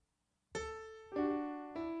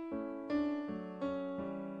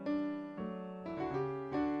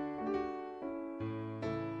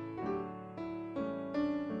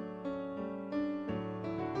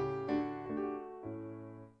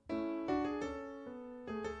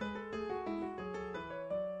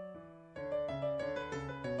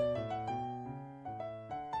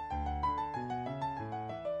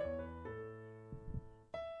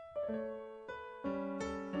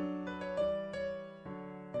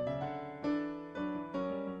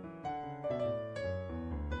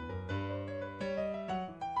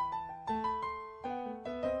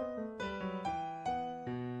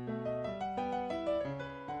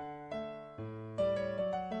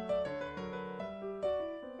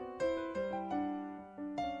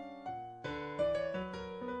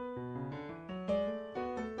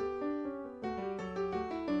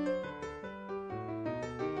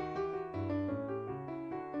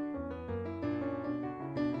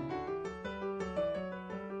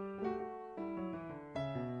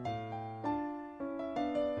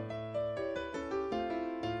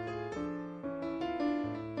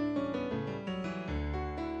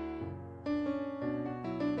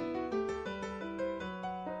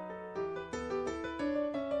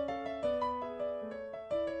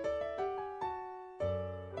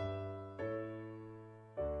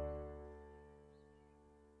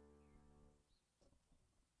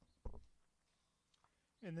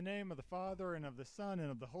In the name of the Father, and of the Son,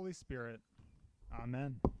 and of the Holy Spirit.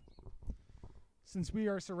 Amen. Since we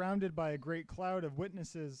are surrounded by a great cloud of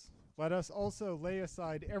witnesses, let us also lay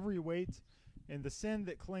aside every weight and the sin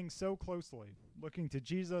that clings so closely, looking to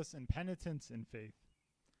Jesus in penitence and faith.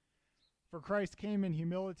 For Christ came in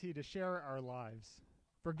humility to share our lives.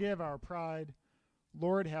 Forgive our pride.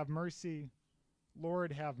 Lord, have mercy.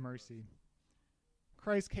 Lord, have mercy.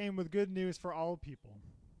 Christ came with good news for all people.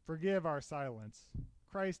 Forgive our silence.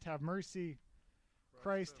 Christ, have mercy.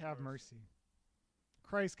 Christ, have mercy.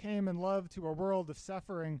 Christ came in love to a world of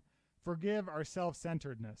suffering. Forgive our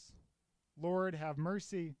self-centeredness. Lord, have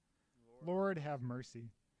mercy. Lord, have mercy.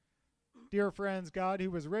 Dear friends, God,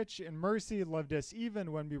 who was rich in mercy, loved us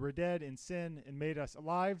even when we were dead in sin and made us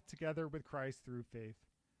alive together with Christ through faith.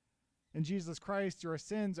 In Jesus Christ, your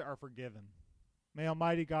sins are forgiven. May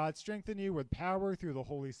Almighty God strengthen you with power through the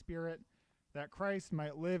Holy Spirit, that Christ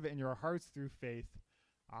might live in your hearts through faith.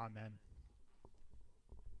 Amen.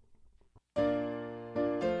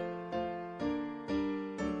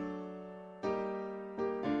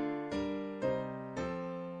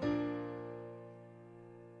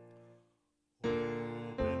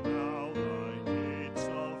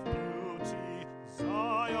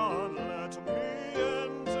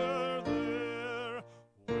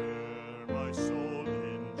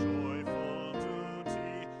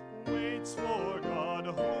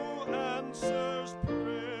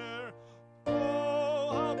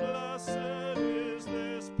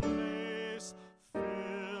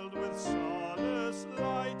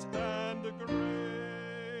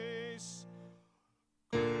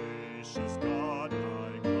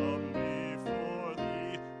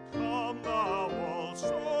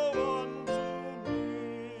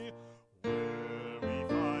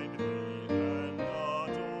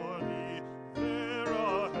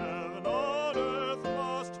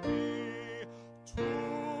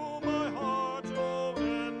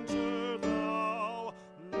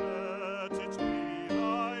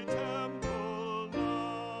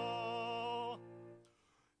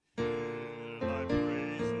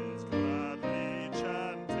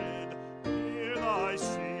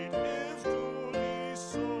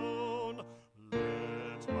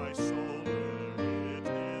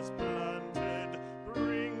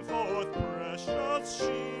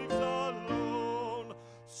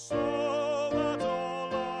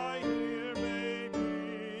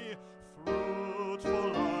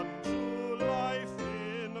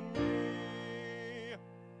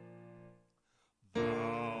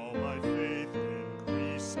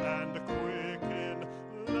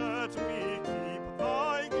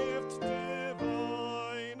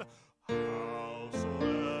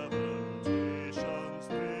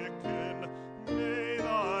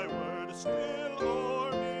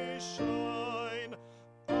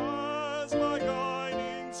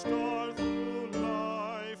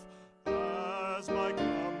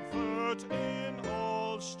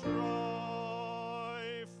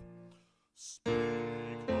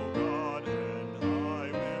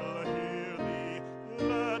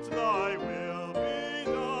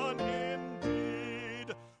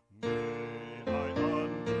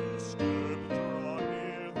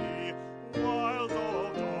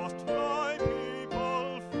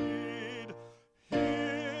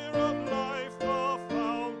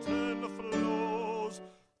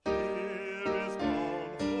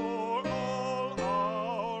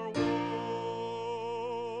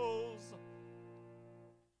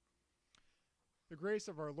 The grace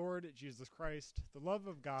of our Lord Jesus Christ, the love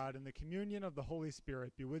of God, and the communion of the Holy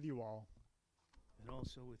Spirit be with you all. And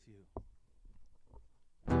also with you.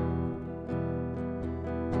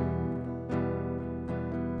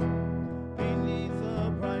 Beneath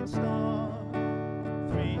a bright star,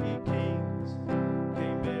 3 kings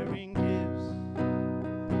came bearing gifts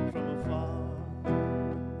from afar,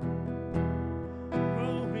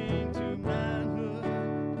 growing to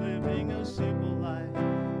manhood, living a simple life.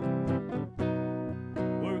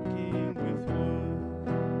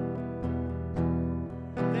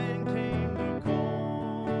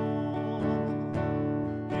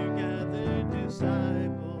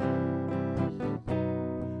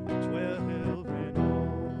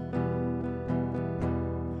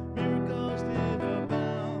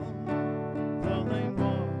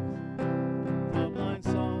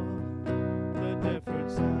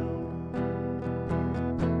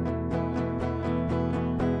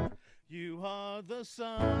 The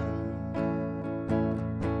Son,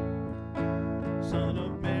 Son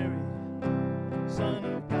of Mary, Son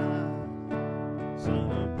of God,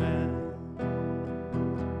 Son of Man.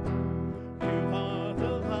 You are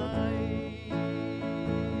the light,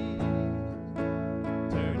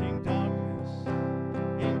 turning darkness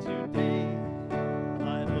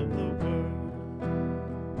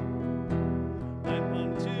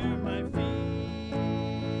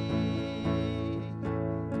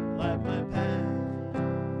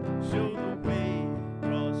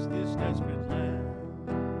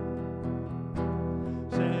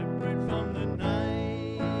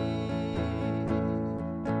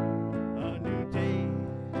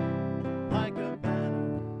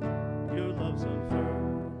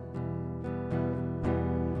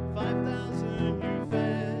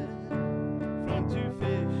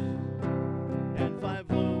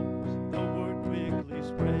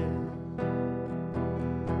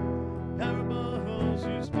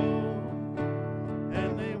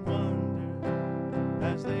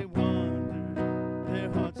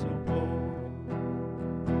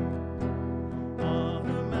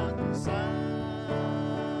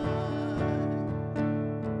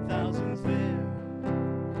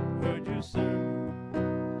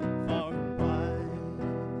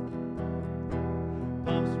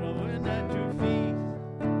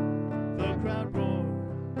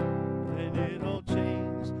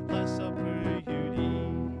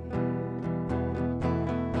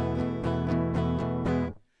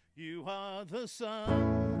are the Son,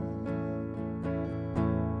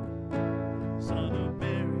 Son of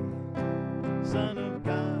Mary, Son of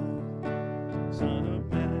God, Son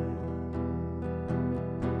of Man.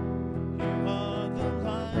 You are the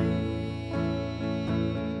light,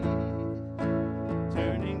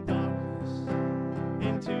 turning darkness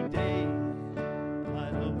into day,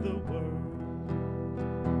 light of the world.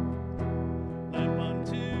 Lamp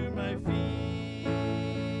unto my feet,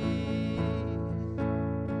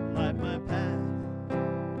 light my path,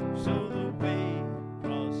 show the way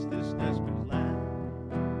across this desperate land.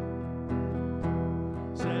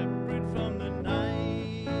 Separate from the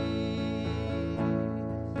night,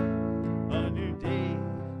 a new day,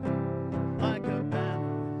 like a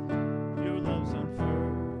banner, your love's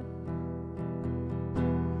unfurled.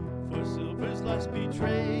 For silver's lust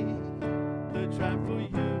betrayed, the trap for you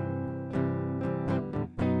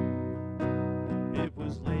it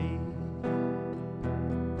was laid.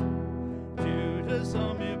 Judas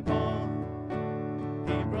on me born,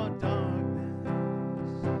 he brought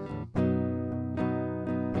darkness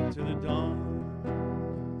to the dawn.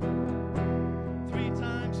 3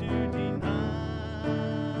 times you denied,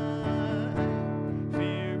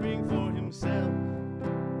 fearing for himself.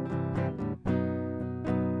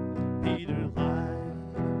 Peter lied.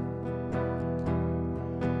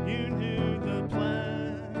 You knew the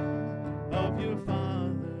plan of your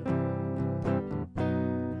Father,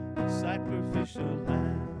 the sacrificial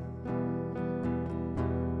lamb.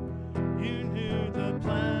 You knew the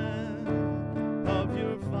plan of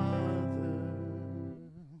your Father.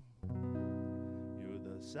 You're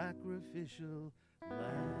the sacrificial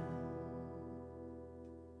lamb.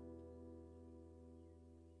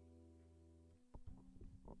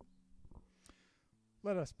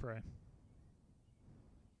 Let us pray.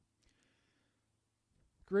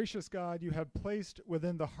 Gracious God, you have placed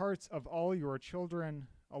within the hearts of all your children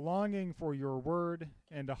a longing for your word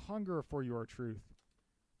and a hunger for your truth.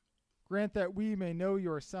 Grant that we may know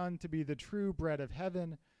your Son to be the true bread of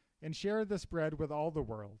heaven and share this bread with all the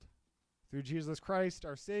world. Through Jesus Christ,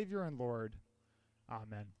 our Savior and Lord.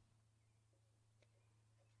 Amen.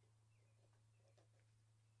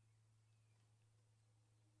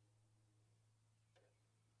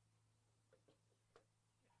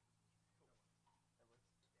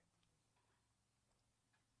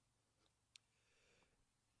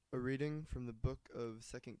 A reading from the book of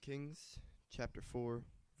 2 Kings, chapter 4,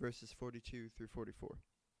 verses 42 through 44.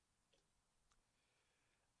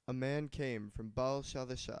 A man came from Baal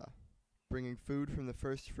Shalishah, bringing food from the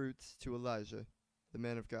first fruits to Elijah, the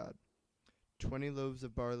man of God, 20 loaves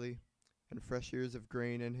of barley and fresh ears of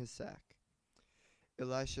grain in his sack.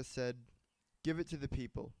 Elisha said, "Give it to the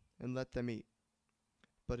people, and let them eat."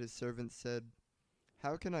 But his servants said,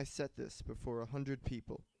 "How can I set this before 100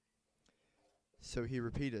 people?" So he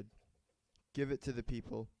repeated, "Give it to the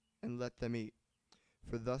people, and let them eat.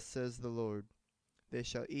 For thus says the Lord, they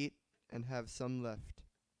shall eat and have some left."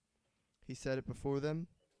 He set it before them,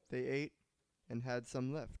 they ate, and had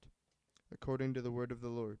some left, according to the word of the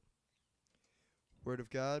Lord. Word of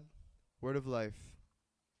God, word of life.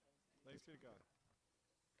 Thanks be to God.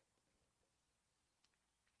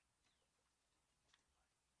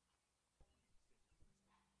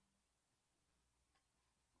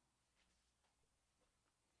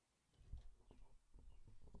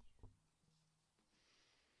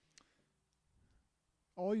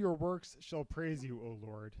 All your works shall praise you, O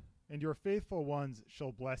Lord, and your faithful ones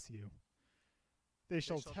shall bless you. They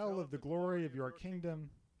shall tell of the glory of your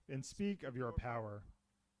kingdom and speak of your power,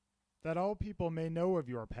 that all people may know of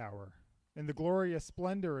your power and the glorious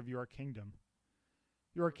splendor of your kingdom.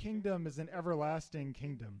 Your kingdom is an everlasting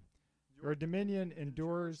kingdom. Your dominion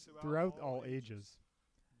endures throughout all ages.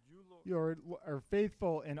 You are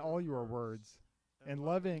faithful in all your words and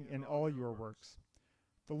loving in all your works.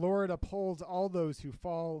 The Lord upholds all those who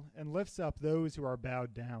fall and lifts up those who are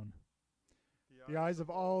bowed down. The eyes of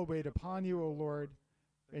all wait upon you, O Lord,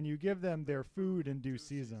 and you give them their food in due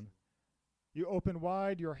season. You open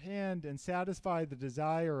wide your hand and satisfy the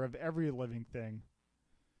desire of every living thing.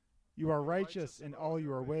 You are righteous in all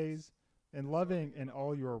your ways and loving in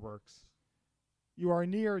all your works. You are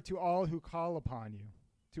near to all who call upon you,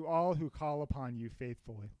 to all who call upon you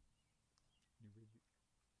faithfully.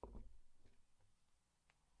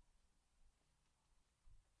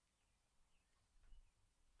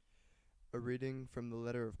 A reading from the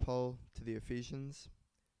letter of Paul to the Ephesians,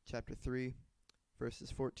 chapter 3, verses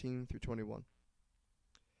 14 through 21.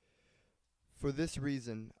 For this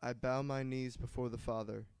reason I bow my knees before the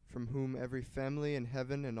Father, from whom every family in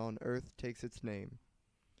heaven and on earth takes its name.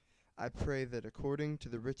 I pray that according to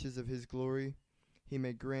the riches of his glory, he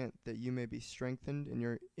may grant that you may be strengthened in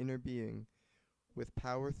your inner being with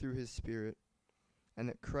power through his Spirit, and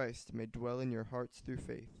that Christ may dwell in your hearts through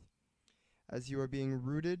faith, as you are being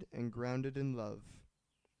rooted and grounded in love.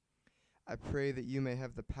 I pray that you may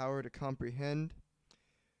have the power to comprehend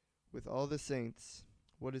with all the saints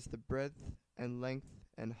what is the breadth and length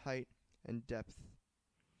and height and depth,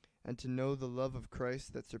 and to know the love of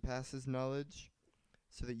Christ that surpasses knowledge,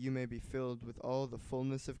 so that you may be filled with all the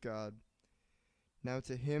fullness of God. Now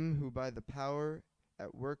to him who by the power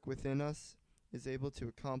at work within us is able to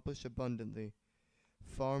accomplish abundantly,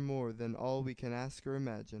 far more than all we can ask or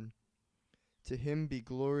imagine. To him be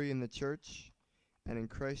glory in the church and in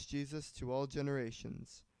Christ Jesus to all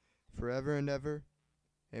generations, forever and ever.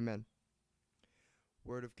 Amen.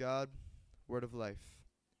 Word of God, word of life.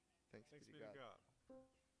 Thanks be to God.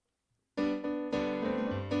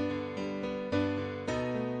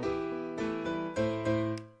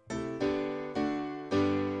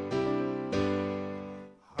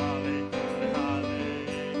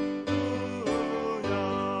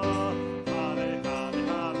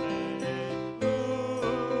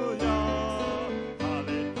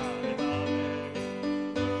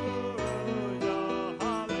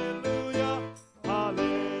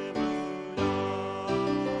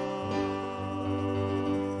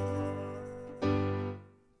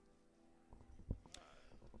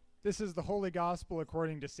 This is the Holy Gospel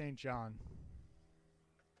according to St. John.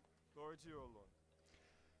 Glory to you, O Lord.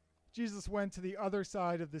 Jesus went to the other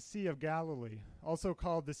side of the Sea of Galilee, also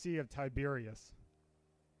called the Sea of Tiberias.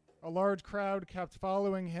 A large crowd kept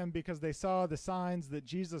following him because they saw the signs that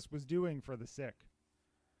Jesus was doing for the sick.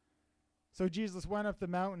 So Jesus went up the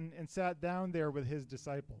mountain and sat down there with his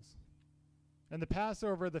disciples. And the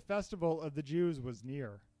Passover, the festival of the Jews, was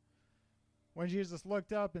near. When Jesus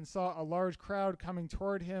looked up and saw a large crowd coming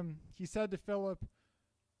toward him, he said to Philip,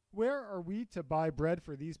 "Where are we to buy bread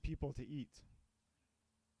for these people to eat?"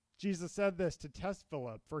 Jesus said this to test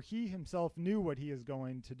Philip, for he himself knew what he is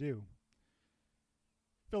going to do.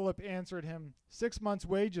 Philip answered him, 6 months'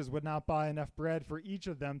 wages would not buy enough bread for each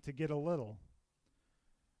of them to get a little.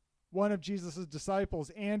 One of Jesus' disciples,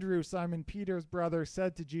 Andrew, Simon Peter's brother,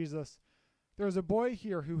 said to Jesus, "There is a boy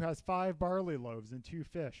here who has 5 barley loaves and 2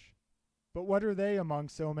 fish. But what are they among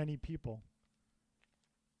so many people?"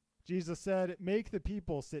 Jesus said, "Make the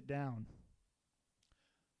people sit down."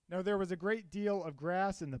 Now there was a great deal of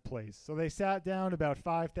grass in the place, so they sat down, about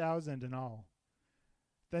 5,000 in all.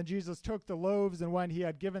 Then Jesus took the loaves, and when he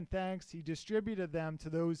had given thanks, he distributed them to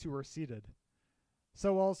those who were seated.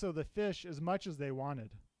 So also the fish, as much as they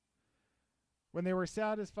wanted. When they were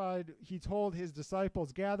satisfied, he told his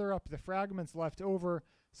disciples, "Gather up the fragments left over,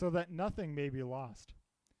 so that nothing may be lost."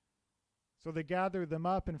 So they gathered them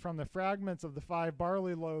up, and from the fragments of the 5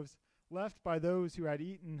 barley loaves left by those who had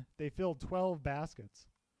eaten, they filled 12 baskets.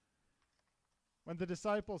 When the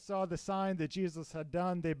disciples saw the sign that Jesus had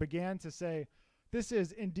done, they began to say, "This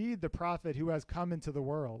is indeed the prophet who has come into the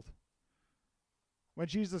world." When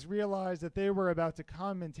Jesus realized that they were about to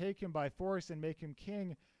come and take him by force and make him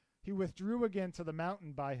king, he withdrew again to the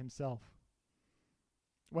mountain by himself.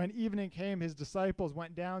 When evening came, his disciples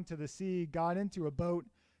went down to the sea, got into a boat,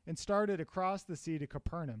 and started across the sea to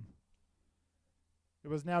Capernaum. It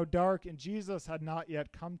was now dark, and Jesus had not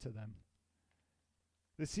yet come to them.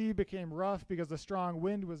 The sea became rough because a strong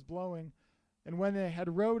wind was blowing, and when they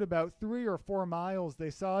had rowed about 3 or 4 miles, they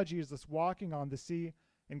saw Jesus walking on the sea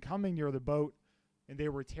and coming near the boat, and they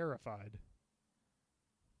were terrified.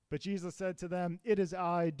 But Jesus said to them, "It is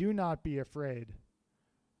I, do not be afraid."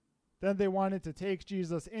 Then they wanted to take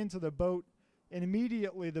Jesus into the boat, and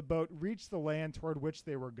immediately the boat reached the land toward which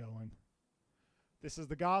they were going. This is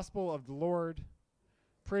the gospel of the Lord.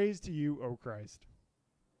 Praise to you, O Christ.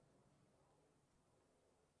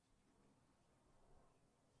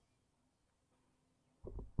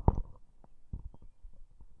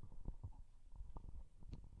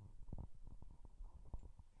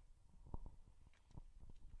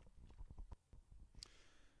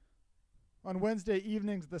 On Wednesday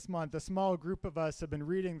evenings this month, a small group of us have been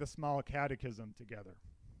reading the Small Catechism together.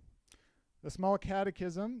 The Small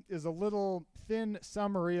Catechism is a little thin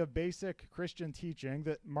summary of basic Christian teaching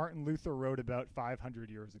that Martin Luther wrote about 500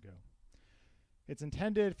 years ago. It's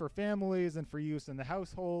intended for families and for use in the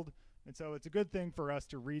household, and so it's a good thing for us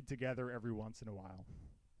to read together every once in a while.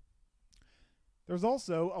 There's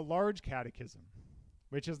also a large catechism,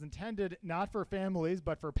 which is intended not for families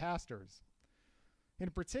but for pastors. In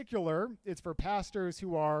particular, it's for pastors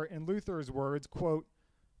who are, in Luther's words, quote,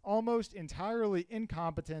 "almost entirely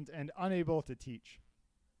incompetent and unable to teach."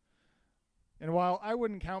 And while I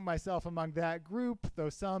wouldn't count myself among that group, though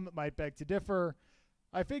some might beg to differ,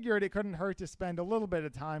 I figured it couldn't hurt to spend a little bit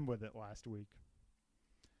of time with it last week.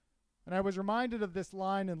 And I was reminded of this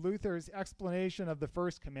line in Luther's explanation of the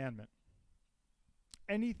first commandment.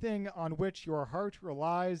 Anything on which your heart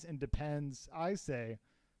relies and depends, I say,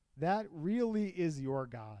 that really is your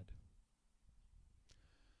God.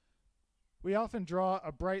 We often draw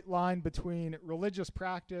a bright line between religious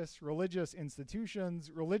practice, religious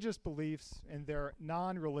institutions, religious beliefs, and their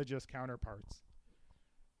non-religious counterparts.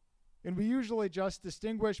 And we usually just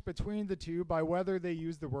distinguish between the two by whether they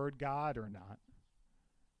use the word God or not.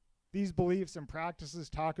 These beliefs and practices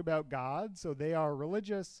talk about God, so they are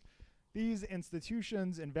religious. These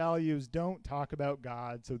institutions and values don't talk about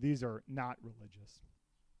God, so these are not religious.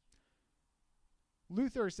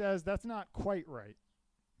 Luther says that's not quite right.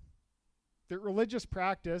 That religious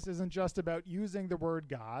practice isn't just about using the word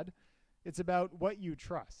God, it's about what you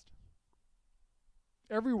trust.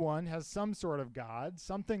 Everyone has some sort of God,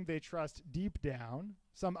 something they trust deep down,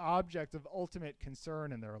 some object of ultimate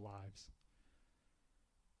concern in their lives.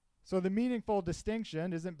 So the meaningful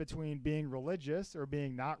distinction isn't between being religious or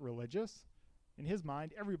being not religious. In his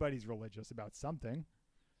mind, everybody's religious about something.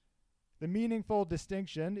 The meaningful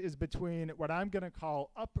distinction is between what I'm going to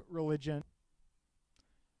call up religion.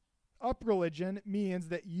 Up religion means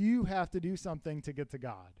that you have to do something to get to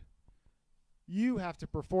God. You have to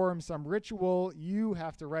perform some ritual. You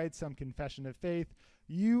have to write some confession of faith.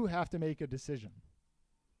 You have to make a decision.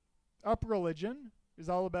 Up religion is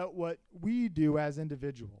all about what we do as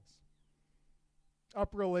individuals. Up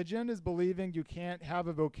religion is believing you can't have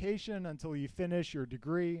a vocation until you finish your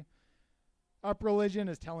degree. Up religion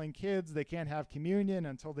is telling kids they can't have communion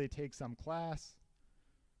until they take some class.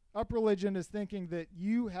 Up religion is thinking that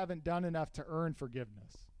you haven't done enough to earn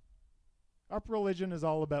forgiveness. Up religion is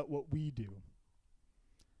all about what we do.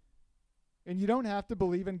 And you don't have to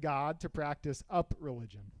believe in God to practice up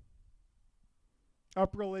religion.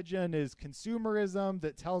 Up religion is consumerism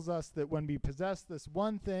that tells us that when we possess this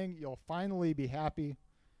one thing, you'll finally be happy.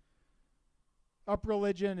 Up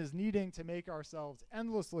religion is needing to make ourselves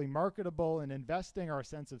endlessly marketable and investing our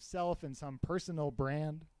sense of self in some personal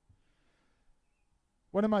brand.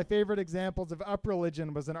 One of my favorite examples of up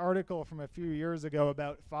religion was an article from a few years ago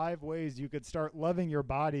about 5 ways you could start loving your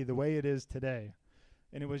body the way it is today.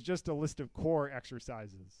 And it was just a list of core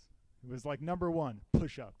exercises. It was like number 1,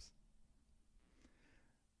 push-ups.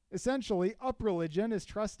 Essentially, up religion is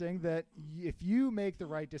trusting that if you make the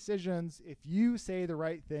right decisions, if you say the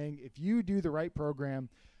right thing, if you do the right program,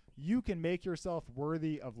 you can make yourself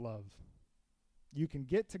worthy of love. You can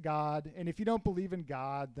get to God, and if you don't believe in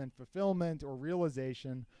God, then fulfillment or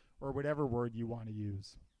realization or whatever word you want to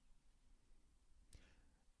use.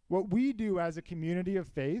 What we do as a community of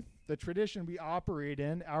faith, the tradition we operate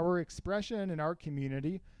in, our expression in our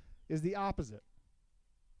community, is the opposite.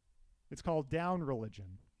 It's called down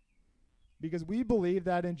religion. Because we believe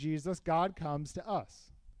that in Jesus, God comes to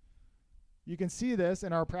us. You can see this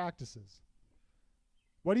in our practices.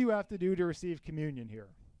 What do you have to do to receive communion here?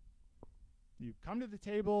 You come to the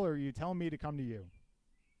table or you tell me to come to you?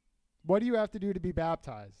 What do you have to do to be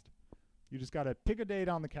baptized? You just got to pick a date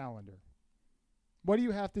on the calendar. What do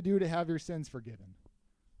you have to do to have your sins forgiven?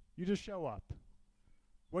 You just show up.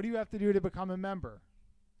 What do you have to do to become a member?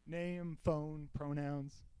 Name, phone,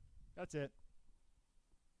 pronouns. That's it.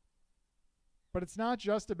 But it's not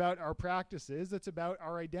just about our practices, it's about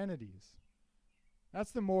our identities.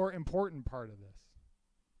 That's the more important part of this.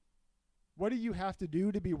 What do you have to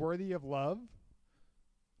do to be worthy of love?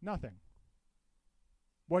 Nothing.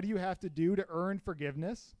 What do you have to do to earn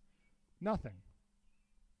forgiveness? Nothing.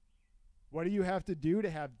 What do you have to do to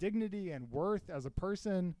have dignity and worth as a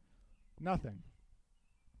person? Nothing.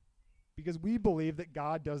 Because we believe that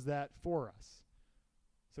God does that for us.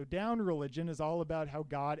 So down religion is all about how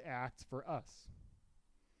God acts for us.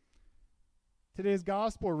 Today's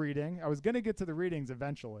gospel reading, I was going to get to the readings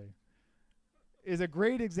eventually, is a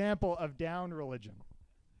great example of down religion.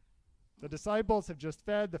 The disciples have just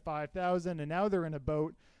fed the 5,000, and now they're in a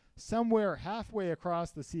boat somewhere halfway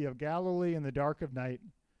across the Sea of Galilee in the dark of night.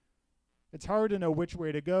 It's hard to know which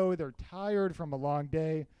way to go. They're tired from a long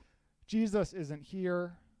day. Jesus isn't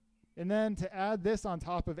here. And then to add this on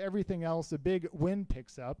top of everything else, a big wind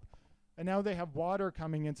picks up, and now they have water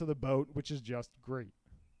coming into the boat, which is just great.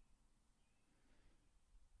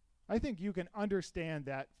 I think you can understand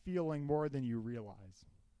that feeling more than you realize.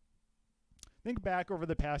 Think back over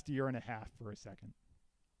the past year and a half for a second.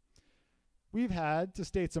 We've had, to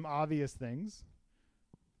state some obvious things,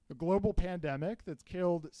 a global pandemic that's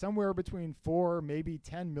killed somewhere between 4, maybe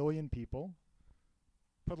 10 million people,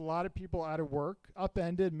 put a lot of people out of work,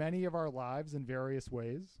 upended many of our lives in various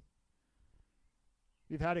ways.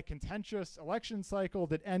 We've had a contentious election cycle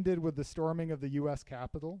that ended with the storming of the U.S.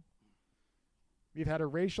 Capitol. We've had a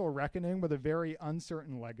racial reckoning with a very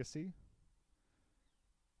uncertain legacy.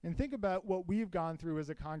 And think about what we've gone through as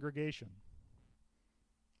a congregation.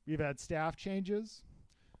 We've had staff changes.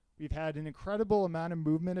 We've had an incredible amount of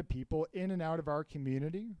movement of people in and out of our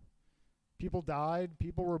community. People died,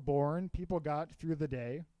 people were born, people got through the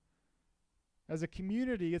day. As a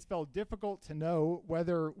community, it's felt difficult to know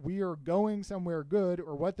whether we are going somewhere good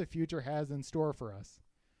or what the future has in store for us.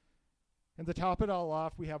 And to top it all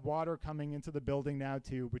off, we have water coming into the building now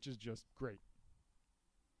too, which is just great.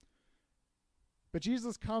 But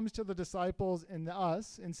Jesus comes to the disciples and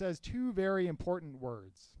us and says two very important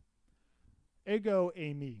words. Ego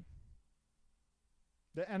eimi.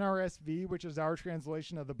 The NRSV, which is our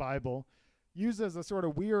translation of the Bible, uses a sort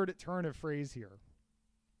of weird turn of phrase here.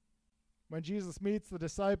 When Jesus meets the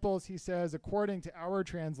disciples, he says, according to our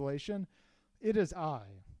translation, "It is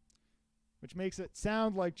I," which makes it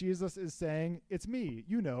sound like Jesus is saying, "It's me,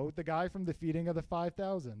 you know, the guy from the feeding of the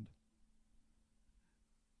 5,000.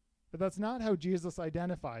 But that's not how Jesus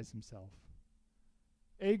identifies himself.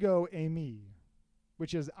 Ego eimi,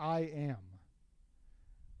 which is I am.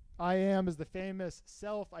 I am is the famous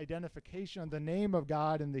self-identification, the name of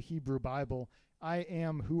God in the Hebrew Bible. I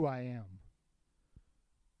am who I am.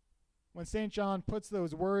 When St. John puts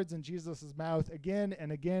those words in Jesus' mouth again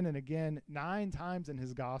and again and again, 9 times in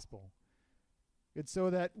his gospel, it's so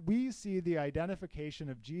that we see the identification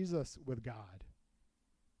of Jesus with God.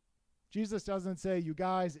 Jesus doesn't say, "You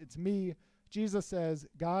guys, it's me." Jesus says,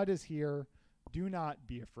 "God is here. Do not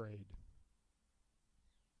be afraid."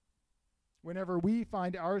 Whenever we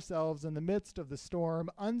find ourselves in the midst of the storm,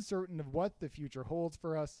 uncertain of what the future holds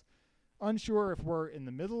for us, unsure if we're in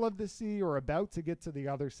the middle of the sea or about to get to the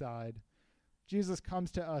other side, Jesus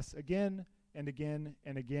comes to us again and again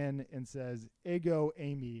and again and says, "Ego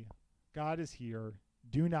eimi, God is here.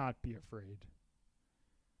 Do not be afraid."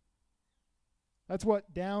 That's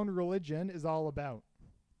what down religion is all about.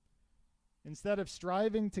 Instead of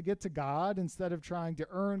striving to get to God, instead of trying to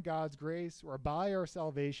earn God's grace or buy our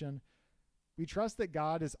salvation, we trust that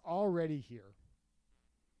God is already here.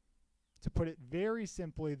 To put it very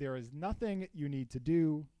simply, there is nothing you need to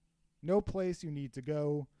do, no place you need to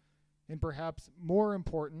go, and perhaps more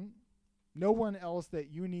important, no one else that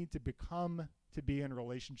you need to become to be in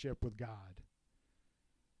relationship with God.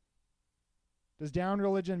 Does down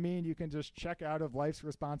religion mean you can just check out of life's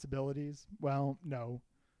responsibilities? Well, no.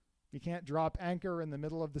 You can't drop anchor in the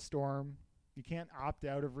middle of the storm. You can't opt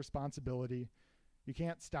out of responsibility. You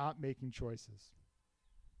can't stop making choices.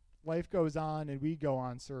 Life goes on and we go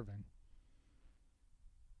on serving.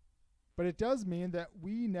 But it does mean that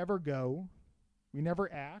we never go, we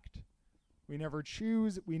never act, we never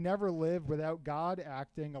choose, we never live without God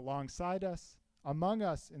acting alongside us, among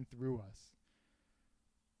us, and through us.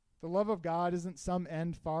 The love of God isn't some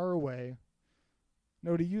end far away.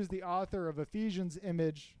 No, to use the author of Ephesians'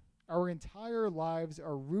 image, our entire lives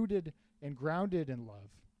are rooted and grounded in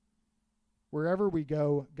love. Wherever we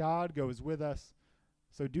go, God goes with us,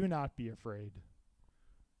 so do not be afraid.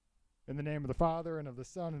 In the name of the Father, and of the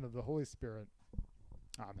Son, and of the Holy Spirit.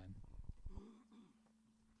 Amen.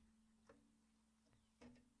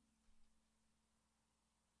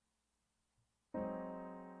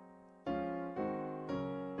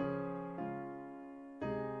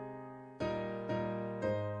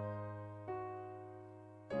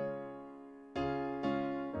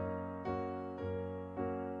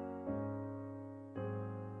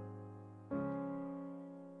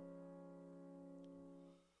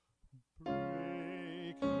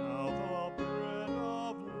 Break now the bread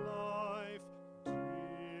of life,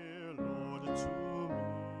 dear Lord, to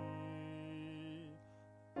me.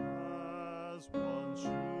 As once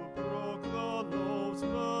you broke the loaves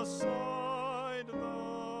beside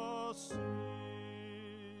the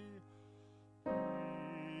sea,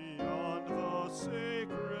 beyond the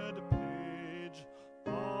sacred page,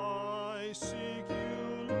 I seek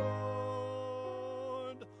you,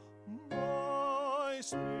 Lord. My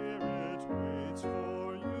spirit waits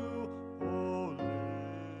for you, O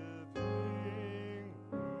living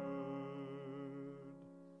word.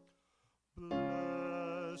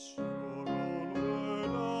 Bless your own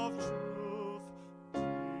word of truth,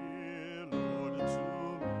 dear Lord,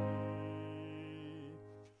 to me.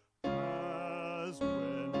 As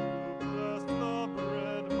when you blessed the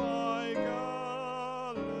bread by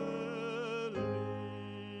Galilee,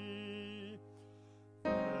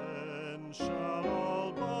 then shall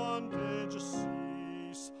all bondage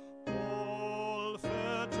cease, all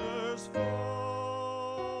fetters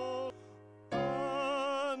fall,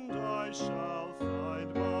 and I shall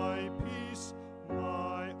find my peace,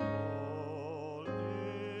 my all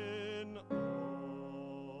in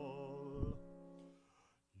all.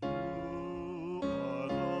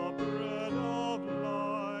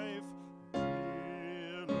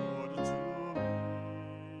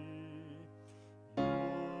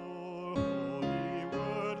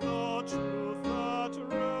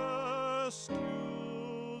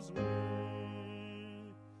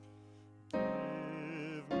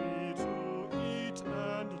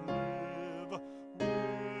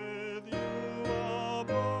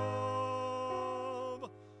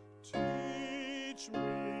 Teach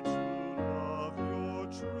me to love your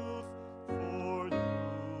truth, for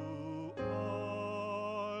you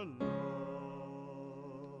are love.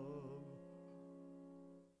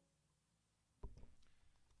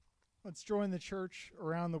 Let's join the church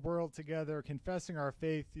around the world together, confessing our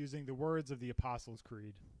faith using the words of the Apostles'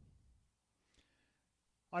 Creed.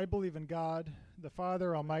 I believe in God, the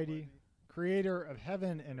Father Almighty, creator of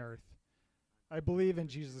heaven and earth. I believe in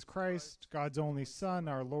Jesus Christ, God's only Son,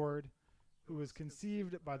 our Lord, who was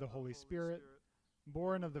conceived by the Holy Spirit,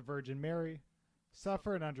 born of the Virgin Mary,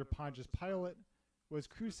 suffered under Pontius Pilate, was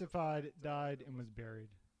crucified, died, and was buried.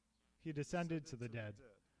 He descended to the dead.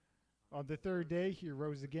 On the third day he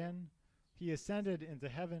rose again. He ascended into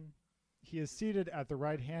heaven. He is seated at the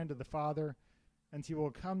right hand of the Father, and he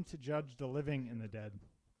will come to judge the living and the dead.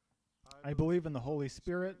 I believe in the Holy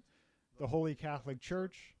Spirit, the Holy Catholic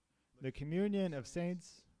Church, the communion of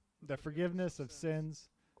saints, the forgiveness of sins,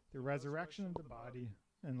 the resurrection of the body,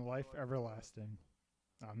 and life everlasting.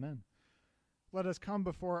 Amen. Let us come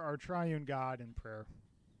before our triune God in prayer.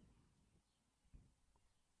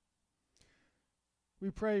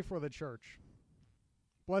 We pray for the church.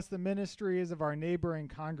 Bless the ministries of our neighboring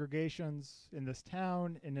congregations in this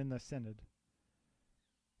town and in the synod.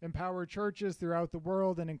 Empower churches throughout the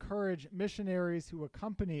world and encourage missionaries who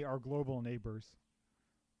accompany our global neighbors.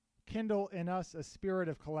 Kindle in us a spirit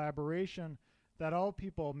of collaboration that all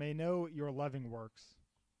people may know your loving works.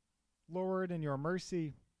 Lord, in your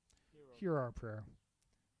mercy, hear our prayer.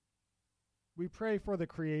 We pray for the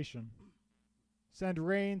creation. Send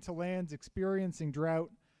rain to lands experiencing drought,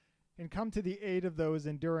 and come to the aid of those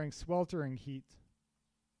enduring sweltering heat.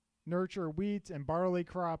 Nurture wheat and barley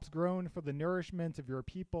crops grown for the nourishment of your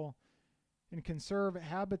people, and conserve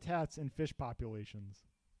habitats and fish populations.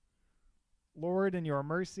 Lord, in your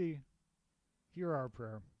mercy, hear our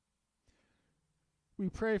prayer. We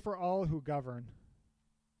pray for all who govern.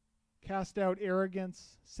 Cast out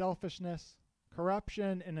arrogance, selfishness,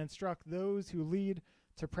 corruption, and instruct those who lead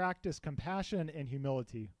to practice compassion and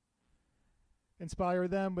humility. Inspire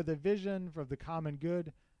them with a vision for the common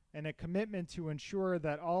good and a commitment to ensure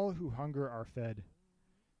that all who hunger are fed.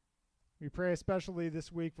 We pray especially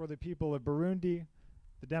this week for the people of Burundi,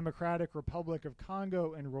 the Democratic Republic of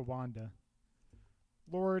Congo, and Rwanda.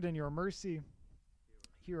 Lord, in your mercy,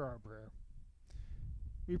 hear our prayer.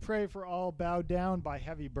 We pray for all bowed down by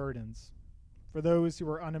heavy burdens, for those who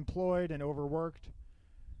are unemployed and overworked,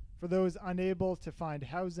 for those unable to find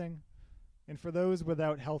housing, and for those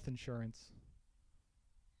without health insurance.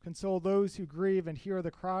 Console those who grieve and hear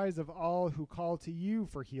the cries of all who call to you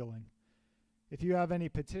for healing. If you have any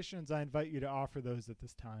petitions, I invite you to offer those at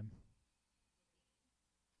this time.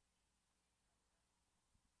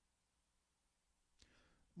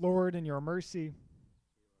 Lord, in your mercy,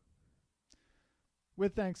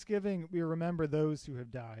 with thanksgiving, we remember those who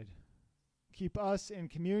have died. Keep us in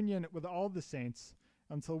communion with all the saints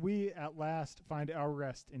until we at last find our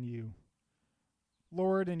rest in you.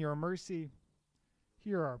 Lord, in your mercy,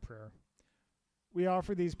 hear our prayer. We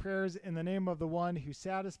offer these prayers in the name of the one who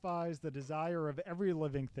satisfies the desire of every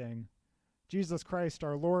living thing, Jesus Christ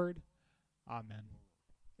our Lord. Amen.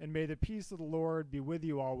 And may the peace of the Lord be with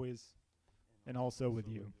you always, and also with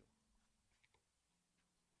you.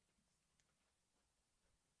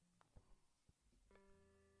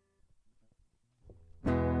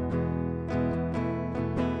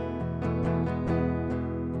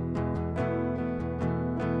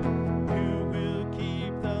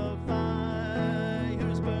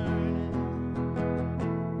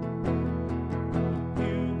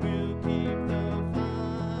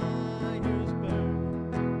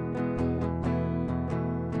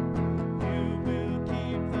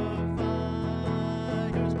 Keep the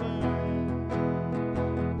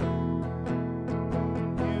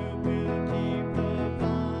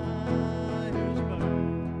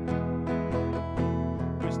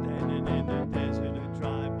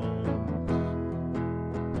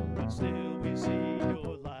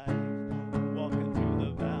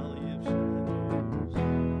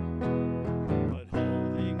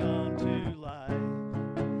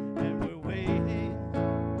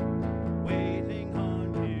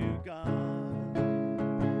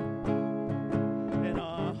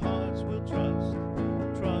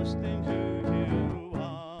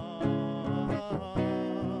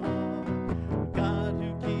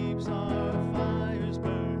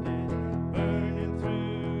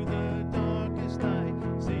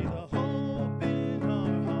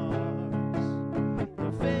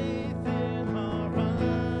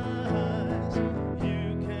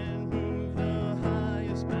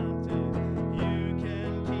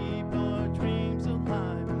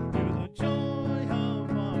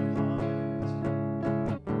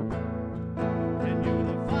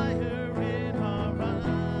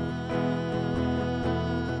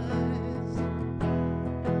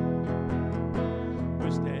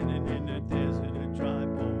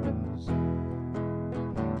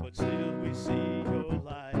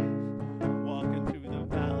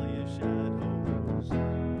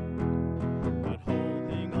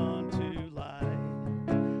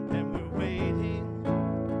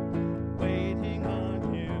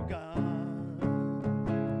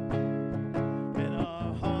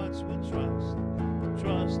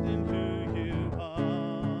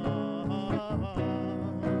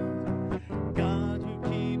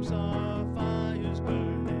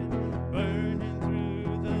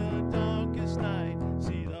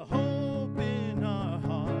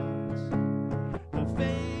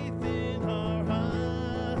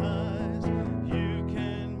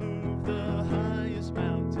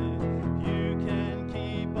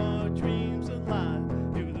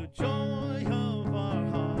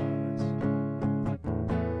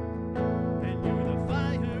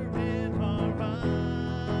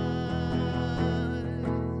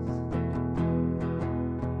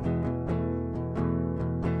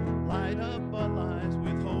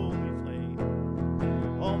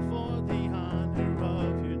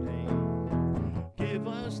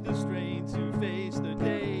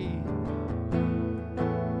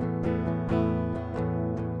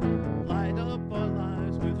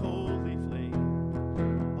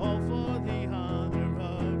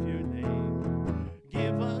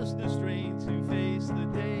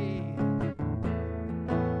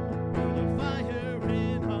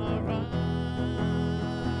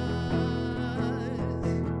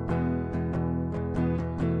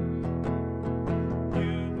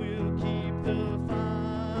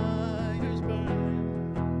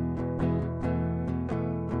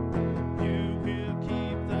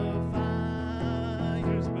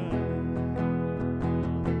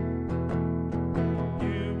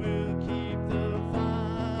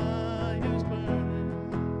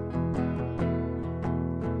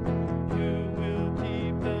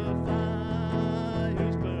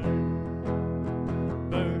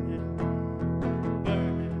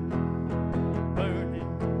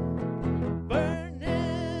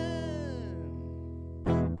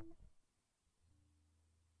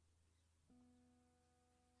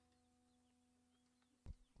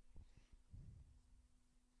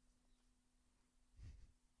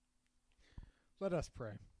Let us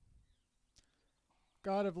pray.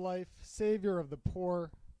 God of life, Savior of the poor,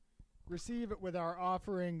 receive it with our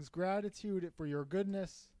offerings, gratitude for your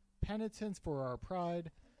goodness, penitence for our pride,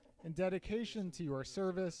 and dedication to your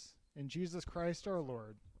service, in Jesus Christ our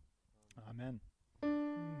Lord. Amen.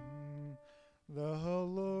 The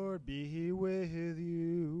Lord be with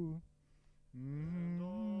you. And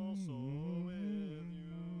also with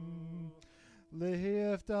you.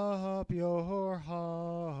 Lift up your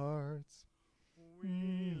hearts.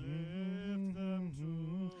 We lift them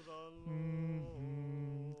to the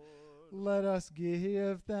Lord. Let us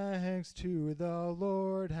give thanks to the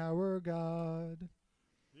Lord our God.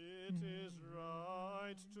 It is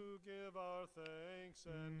right to give our thanks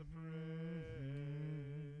and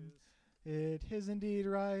praise. It is indeed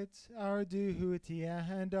right, our duty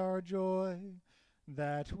and our joy,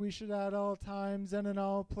 that we should at all times and in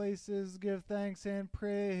all places give thanks and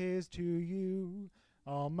praise to you,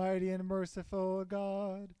 Almighty and merciful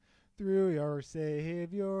God, through your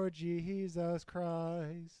Savior Jesus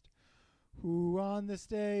Christ, who on this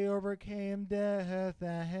day overcame death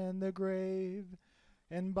and the grave,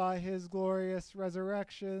 and by his glorious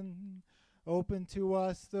resurrection opened to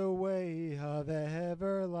us the way of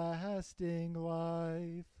everlasting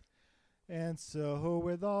life. And so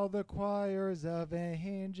with all the choirs of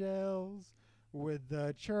angels, with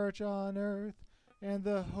the church on earth, and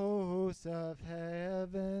the hosts of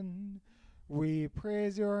heaven, we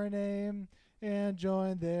praise your name and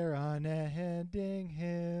join their unending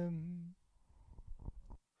hymn.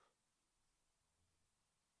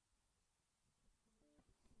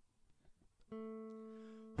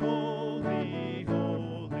 Holy,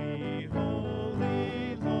 holy,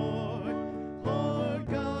 holy Lord, Lord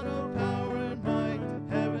God of power and might,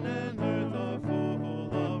 heaven and earth are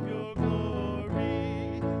full of your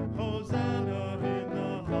glory. Hosanna in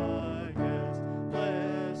the highest,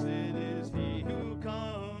 blessed is he who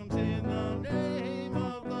comes in the name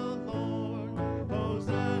of the Lord.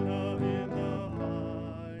 Hosanna in the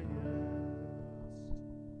highest.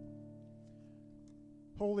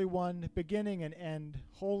 Holy One, beginning and end,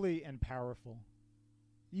 holy and powerful.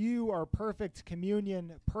 You are perfect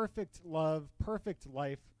communion, perfect love, perfect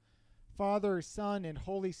life, Father, Son, and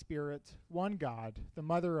Holy Spirit, one God, the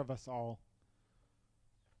mother of us all.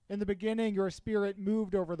 In the beginning, your Spirit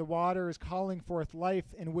moved over the waters, calling forth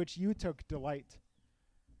life in which you took delight.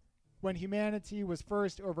 When humanity was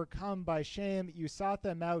first overcome by shame, you sought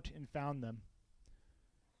them out and found them.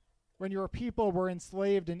 When your people were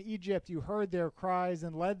enslaved in Egypt, you heard their cries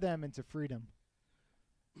and led them into freedom.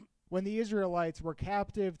 When the Israelites were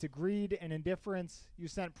captive to greed and indifference, you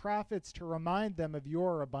sent prophets to remind them of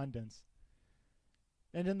your abundance.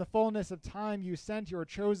 And in the fullness of time, you sent your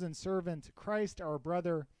chosen servant, Christ our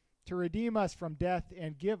brother, to redeem us from death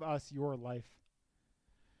and give us your life.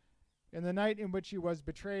 In the night in which he was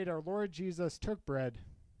betrayed, our Lord Jesus took bread,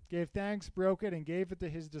 gave thanks, broke it, and gave it to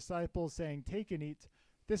his disciples, saying, "Take and eat.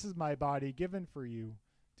 This is my body given for you.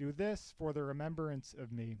 Do this for the remembrance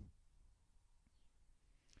of me."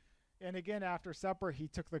 And again after supper he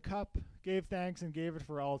took the cup, gave thanks, and gave it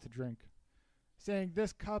for all to drink, saying,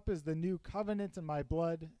 "This cup is the new covenant in my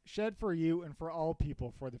blood, shed for you and for all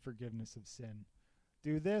people for the forgiveness of sin.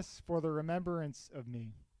 Do this for the remembrance of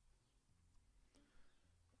me."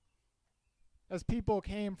 As people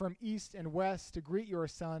came from east and west to greet your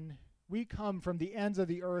Son, we come from the ends of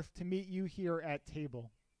the earth to meet you here at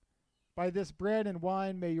table. By this bread and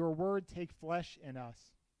wine may your word take flesh in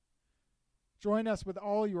us. Join us with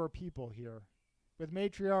all your people here, with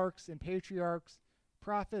matriarchs and patriarchs,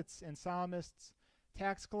 prophets and psalmists,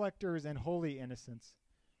 tax collectors and holy innocents.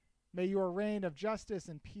 May your reign of justice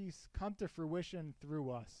and peace come to fruition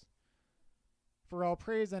through us. For all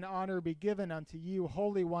praise and honor be given unto you,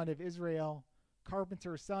 Holy One of Israel,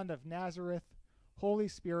 Carpenter, Son of Nazareth, Holy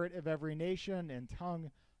Spirit of every nation and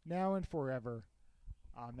tongue, now and forever.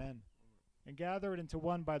 Amen. And gathered into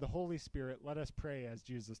one by the Holy Spirit, let us pray as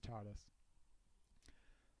Jesus taught us.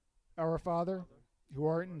 Our Father, who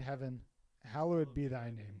art in heaven, hallowed be thy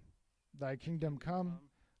name. Thy kingdom come,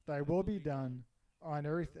 thy will be done, on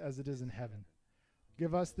earth as it is in heaven.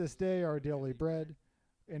 Give us this day our daily bread,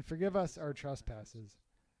 and forgive us our trespasses,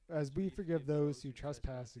 as we forgive those who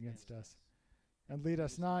trespass against us. And lead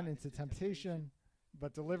us not into temptation,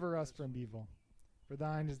 but deliver us from evil. For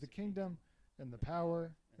thine is the kingdom, and the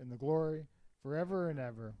power, and the glory, forever and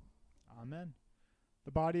ever. Amen.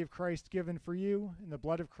 The body of Christ given for you, and the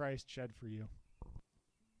blood of Christ shed for you.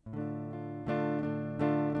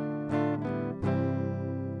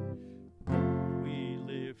 We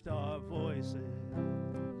lift our voices,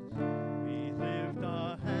 we lift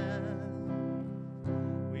our hands,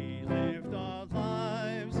 we lift our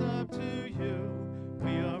lives up to you.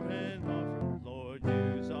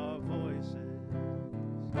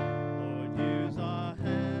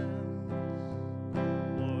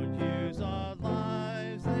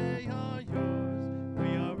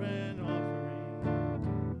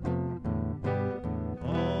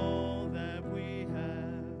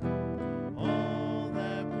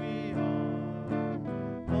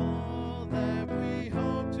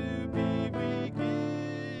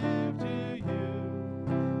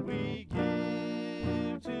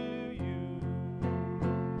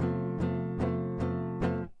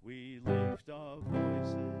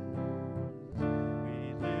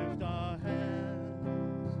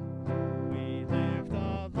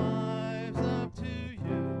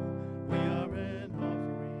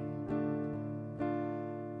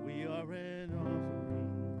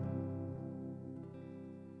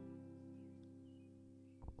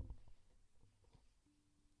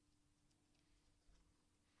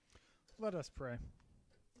 Let us pray.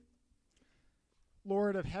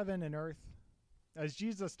 Lord of heaven and earth, as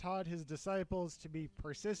Jesus taught his disciples to be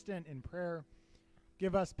persistent in prayer,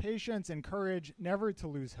 give us patience and courage never to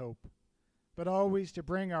lose hope, but always to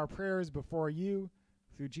bring our prayers before you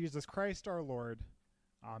through Jesus Christ our Lord.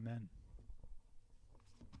 Amen.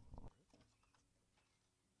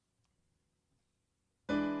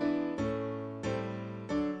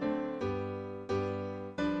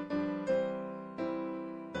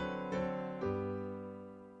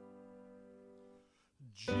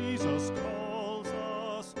 Jesus calls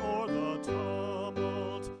us o'er the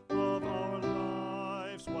tumult of our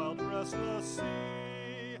lives, wild restless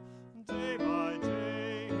sea. Day by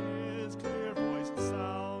day his clear voice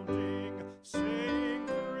sounding, saying,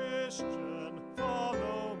 Christian,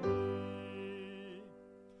 follow me.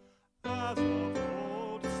 As of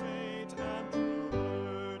old Saint Andrew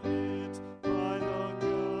heard it by the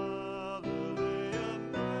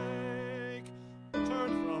Galilean lake,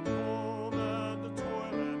 turned from home and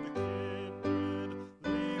toil and kindred,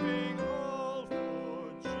 leaving all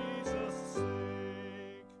for Jesus'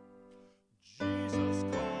 sake. Jesus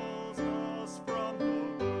calls us from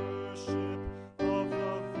the worship of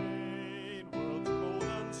the vain world's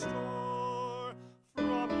golden store,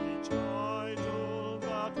 from each idol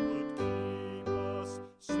that would keep us,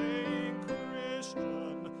 saying,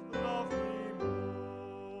 Christian, love me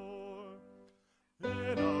more.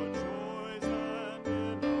 In our joys and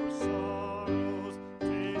in our sorrows,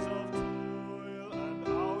 days of toil and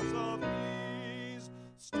hours of ease,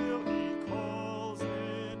 still he calls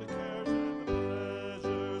in cares and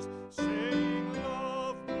pleasures, saying,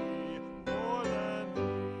 love me more than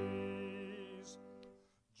these.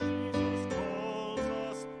 Jesus calls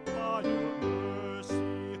us by your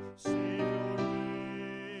mercy, Savior,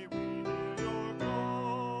 may we hear your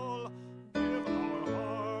call. Give our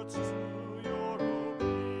hearts to your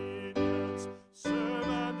obedience, serve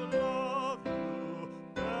and love you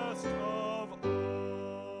best of all.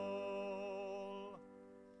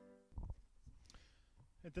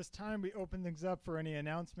 At this time, we open things up for any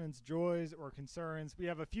announcements, joys, or concerns. We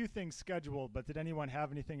have a few things scheduled, but did anyone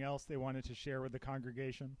have anything else they wanted to share with the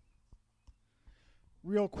congregation?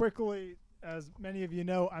 Real quickly, as many of you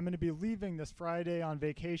know, I'm going to be leaving this Friday on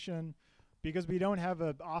vacation because we don't have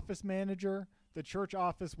an office manager. The church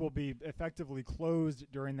office will be effectively closed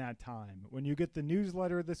during that time. When you get the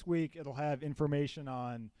newsletter this week, it'll have information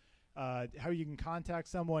on how you can contact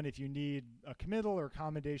someone if you need a committal or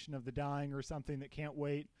accommodation of the dying or something that can't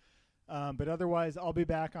wait. But otherwise, I'll be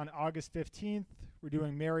back on August 15th. We're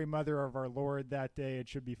doing Mary, Mother of our Lord that day. It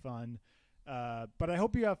should be fun. But I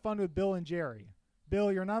hope you have fun with Bill and Jerry. Bill,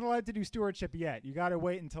 you're not allowed to do stewardship yet. You got to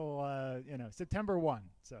wait until September 1.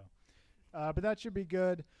 So, but that should be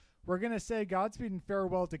good. We're going to say Godspeed and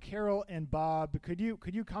farewell to Carol and Bob. Could you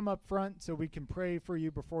come up front so we can pray for you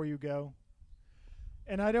before you go?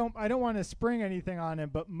 And I don't want to spring anything on him,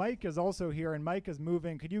 but Mike is also here, and Mike is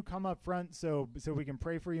moving. Could you come up front so we can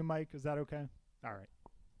pray for you, Mike? Is that okay? All right.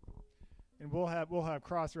 And we'll have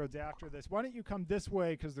Crossroads after this. Why don't you come this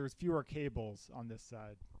way because there's fewer cables on this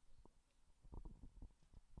side.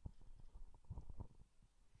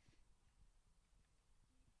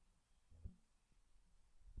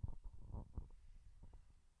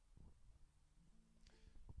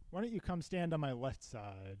 Why don't you come stand on my left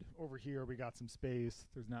side? Over here, we got some space.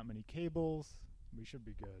 There's not many cables. We should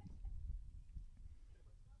be good.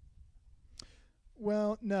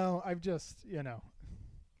 Well, no, I've just,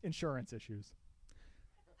 insurance issues.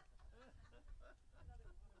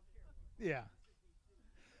 Yeah.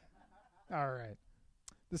 All right.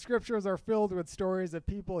 The scriptures are filled with stories of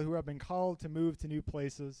people who have been called to move to new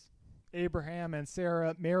places. Abraham and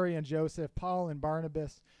Sarah, Mary and Joseph, Paul and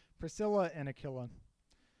Barnabas, Priscilla and Aquila.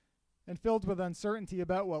 And filled with uncertainty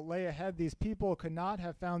about what lay ahead, these people could not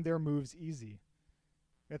have found their moves easy.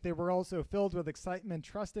 Yet they were also filled with excitement,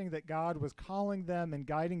 trusting that God was calling them and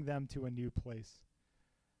guiding them to a new place.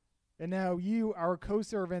 And now you, our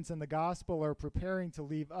co-servants in the gospel, are preparing to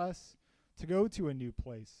leave us to go to a new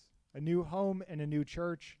place, a new home and a new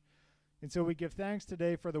church. And so we give thanks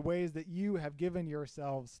today for the ways that you have given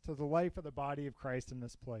yourselves to the life of the body of Christ in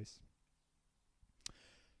this place.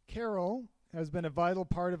 Carol has been a vital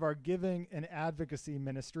part of our giving and advocacy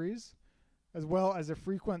ministries, as well as a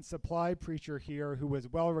frequent supply preacher here who was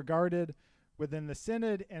well regarded within the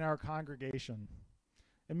synod and our congregation.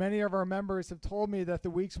 And many of our members have told me that the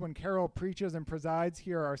weeks when Carol preaches and presides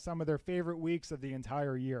here are some of their favorite weeks of the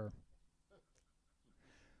entire year.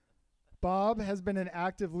 Bob has been an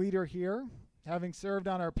active leader here, having served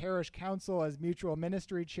on our parish council as mutual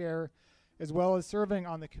ministry chair, as well as serving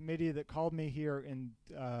on the committee that called me here in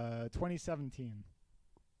 2017.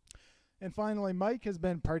 And finally, Mike has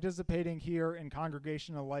been participating here in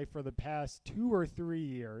congregational life for the past 2 or 3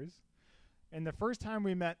 years. And the first time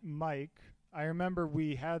we met Mike, I remember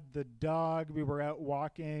we had the dog, we were out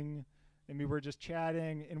walking, and we were just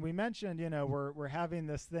chatting, and we mentioned, we're having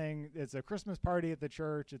this thing. It's a Christmas party at the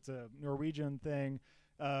church. It's a Norwegian thing.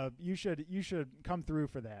 You should come through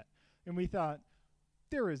for that. And we thought,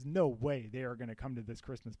 there is no way they are going to come to this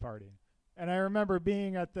Christmas party. And I remember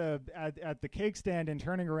being at the cake stand and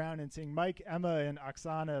turning around and seeing Mike, Emma, and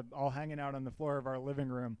Oksana all hanging out on the floor of our living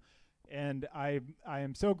room. And I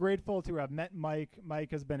am so grateful to have met Mike.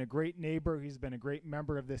 Mike has been a great neighbor. He's been a great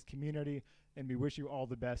member of this community, and we wish you all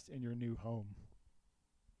the best in your new home.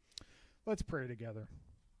 Let's pray together.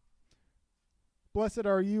 Blessed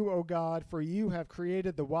are you, O God, for you have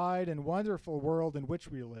created the wide and wonderful world in which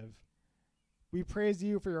we live. We praise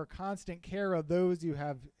you for your constant care of those who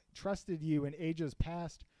have trusted you in ages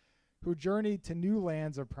past, who journeyed to new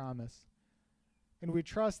lands of promise. And we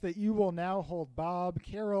trust that you will now hold Bob,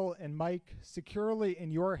 Carol, and Mike securely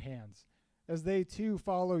in your hands as they too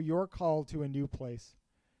follow your call to a new place.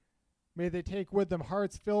 May they take with them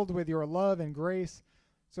hearts filled with your love and grace,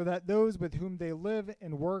 so that those with whom they live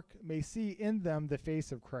and work may see in them the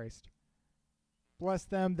face of Christ. Bless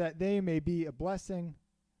them that they may be a blessing.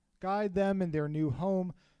 Guide them in their new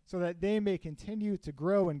home, so that they may continue to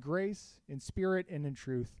grow in grace, in spirit, and in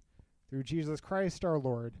truth. Through Jesus Christ our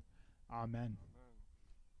Lord. Amen.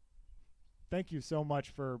 Thank you so much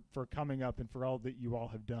for coming up and for all that you all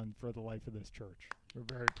have done for the life of this church. We're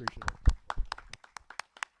very appreciative.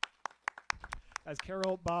 As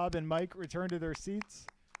Carol, Bob, and Mike return to their seats,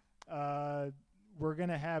 we're going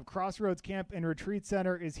to have Crossroads Camp and Retreat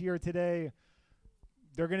Center is here today.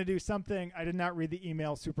 They're going to do something. I did not read the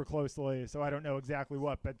email super closely, so I don't know exactly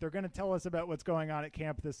what, but they're going to tell us about what's going on at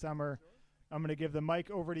camp this summer. I'm going to give the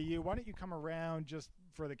mic over to you. Why don't you come around just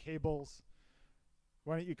for the cables?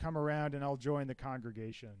 Why don't you come around and I'll join the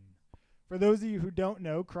congregation. For those of you who don't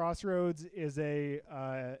know, Crossroads is a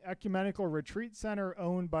ecumenical retreat center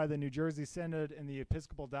owned by the New Jersey Synod and the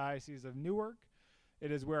Episcopal Diocese of Newark.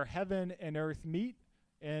 It is where heaven and earth meet,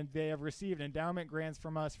 and they have received endowment grants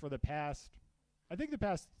from us for the past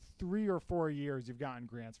 3 or 4 years. You've gotten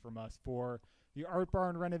grants from us for the Art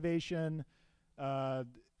Barn renovation,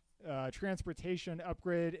 transportation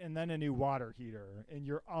upgrade, and then a new water heater. And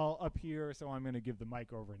you're all up here, so I'm going to give the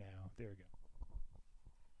mic over now. There we go.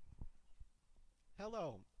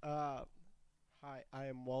 Hello. Hi, I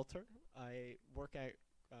am Walter. I work at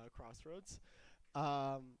Crossroads.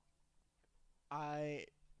 My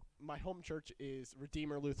home church is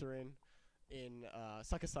Redeemer Lutheran in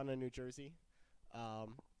Succossona, New Jersey.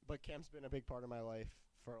 But camp's been a big part of my life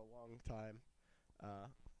for a long time.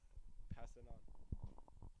 Pass it on.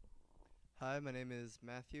 Hi, my name is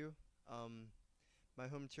Matthew. My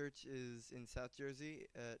home church is in South Jersey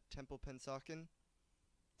at Temple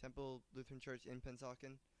Lutheran Church in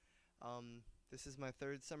Pennsauken. This is my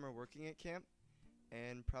 3rd summer working at camp,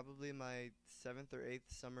 and probably my 7th or 8th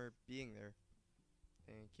summer being there.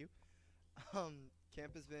 Thank you.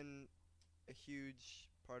 Camp has been a huge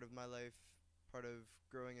part of my life, part of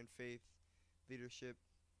growing in faith, leadership,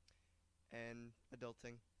 and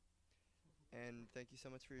adulting. And thank you so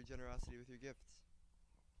much for your generosity with your gifts.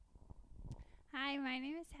 Hi, my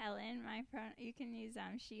name is Helen. You can use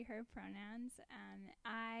she, her pronouns.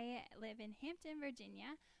 I live in Hampton,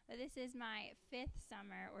 Virginia, but this is my 5th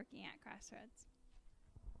summer working at Crossroads.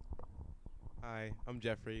 Hi, I'm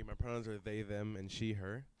Jeffrey. My pronouns are they, them, and she,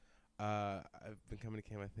 her. I've been coming to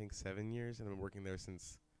camp, I think, 7 years, and I've been working there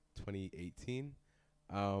since 2018.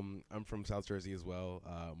 I'm from South Jersey as well,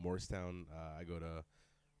 Morristown. I go to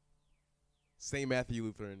St. Matthew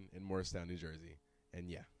Lutheran in Morristown, New Jersey, and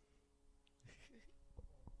yeah.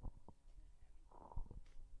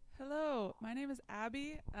 Hello, my name is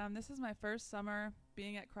Abby. This is my first summer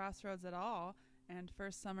being at Crossroads at all, and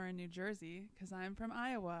first summer in New Jersey, because I'm from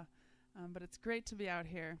Iowa. But it's great to be out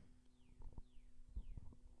here.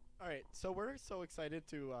 All right, so we're so excited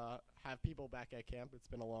to have people back at camp. It's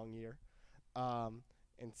been a long year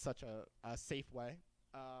in such a safe way.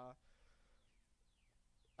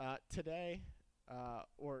 Today,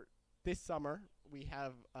 or this summer, we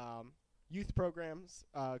have youth programs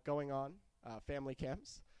going on, family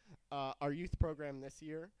camps. Our youth program this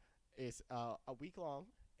year is a week long,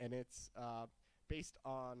 and it's based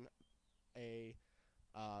on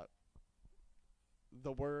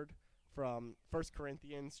the word from 1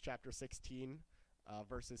 Corinthians chapter 16,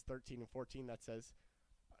 verses 13 and 14 that says,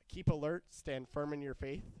 "Keep alert, stand firm in your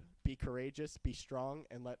faith, be courageous, be strong,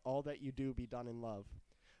 and let all that you do be done in love."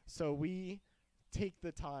 So we take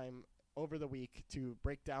the time over the week to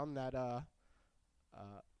break down that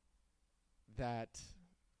that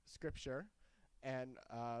scripture and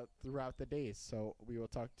throughout the days. So we will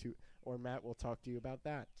talk to, or Matt will talk to you about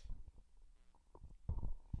that.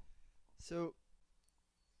 So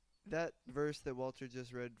that verse that Walter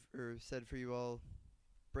just read or said for you all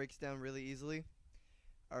breaks down really easily.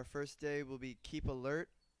 Our first day will be keep alert.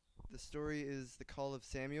 The story is the call of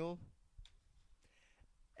Samuel.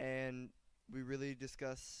 And we really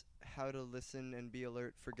discuss how to listen and be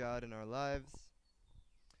alert for God in our lives.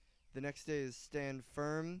 The next day is stand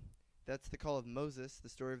firm. That's the call of Moses, the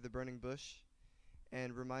story of the burning bush,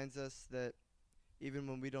 and reminds us that even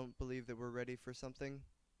when we don't believe that we're ready for something,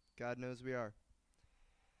 God knows we are.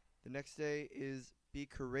 The next day is be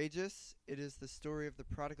courageous. It is the story of the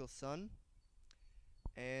prodigal son.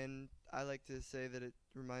 And I like to say that it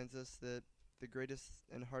reminds us that the greatest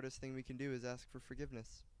and hardest thing we can do is ask for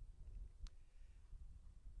forgiveness.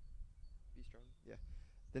 Be strong. Yeah.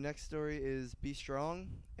 The next story is be strong,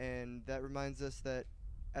 and that reminds us that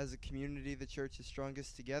as a community, the church is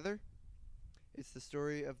strongest together. It's the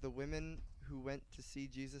story of the women who went to see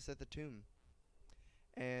Jesus at the tomb.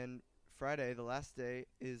 And Friday, the last day,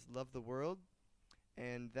 is love the world,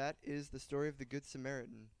 and that is the story of the Good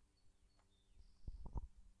Samaritan.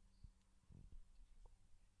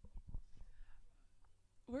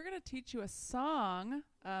 We're going to teach you a song,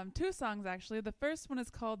 2 songs actually. The first one is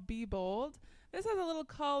called Be Bold. This has a little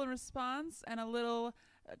call and response and a little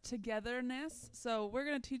togetherness. So we're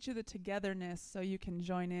going to teach you the togetherness so you can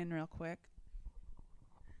join in real quick.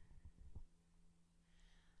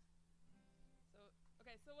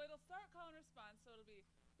 So it'll start call and response. So it'll be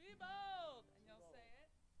bold, and you'll say it.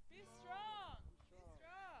 Be strong, be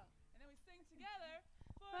strong. And then we sing together.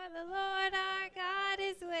 For the Lord our God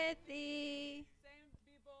is with thee. Same,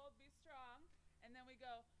 be bold, be strong. And then we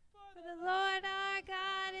go, For the Lord our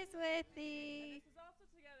God is with And thee. this is also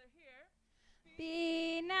together here.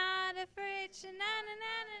 Be not afraid,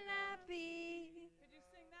 sha-na-na-na-na-na, be. Could you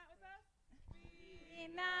sing that with us? Be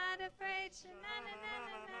not afraid,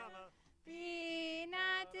 sha-na-na-na-na-na. Be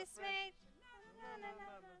not dismayed,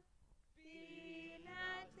 sha-na-na-na-na. Be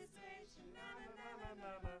not dismayed,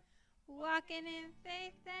 sha-na-na-na-na. Walking in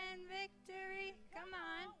faith and victory. Come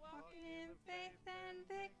on. Walking in faith and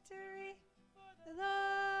victory. The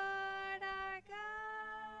Lord our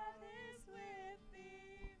God is with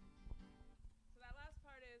thee. So that last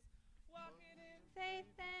part is walking in.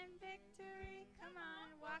 Faith and victory. Come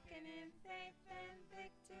on. Walking in faith and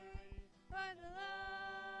victory. For the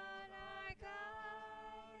Lord our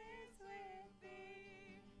God is with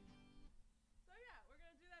thee. So yeah, we're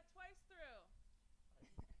going to do that twice through.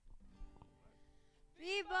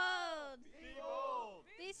 Be bold. Be bold.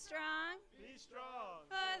 Be strong. Be strong.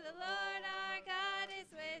 For the Lord our God is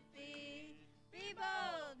with thee. Be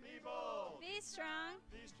bold. Be bold. Be strong.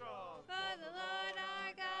 Be strong. For the Lord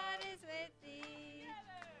our God is with thee.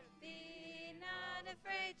 Be not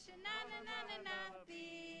afraid, sha-na-na-na-na-na.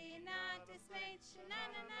 Be not dismayed,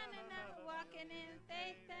 sha-na-na-na-na-na. Walking in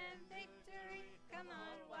faith and victory. Come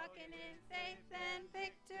on, walking in faith and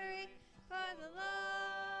victory. For the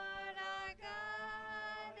Lord our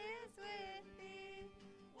God is with thee.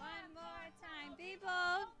 One more time. Be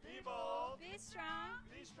bold. Be bold. Be strong.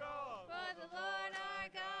 Be strong. For the Lord our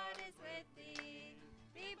God is with thee.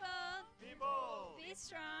 Be bold. Be bold. Be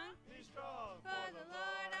strong. Be strong. For the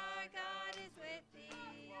Lord our God is with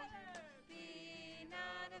thee. Be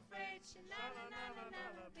not afraid,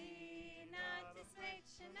 sha-na-na-na-na-na. Be not dismayed,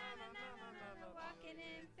 sha-na-na-na-na-na. Walking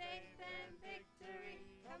in faith and victory.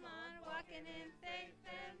 Come on, walking in faith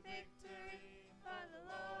and victory. For the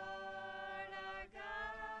Lord our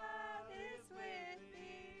God is with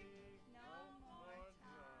thee. No more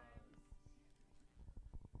times.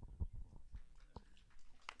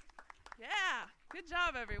 Yeah, good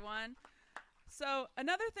job, everyone. So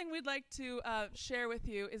another thing we'd like to share with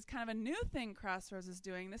you is kind of a new thing Crossroads is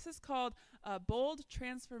doing. This is called Bold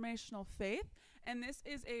Transformational Faith, and this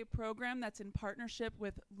is a program that's in partnership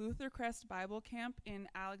with Luther Crest Bible Camp in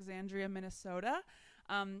Alexandria, Minnesota.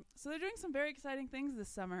 So they're doing some very exciting things this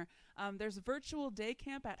summer. There's virtual day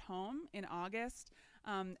camp at home in August,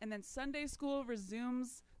 and then Sunday school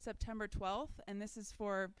resumes September 12th, and this is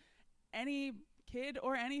for any kid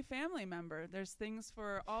or any family member. There's things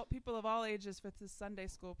for all people of all ages with this Sunday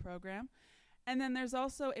school program. And then there's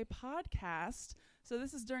also a podcast. So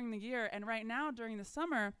this is during the year, and right now during the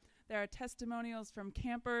summer, there are testimonials from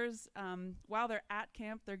campers. While they're at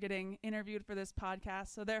camp, they're getting interviewed for this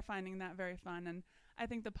podcast, so they're finding that very fun, and I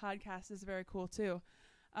think the podcast is very cool too.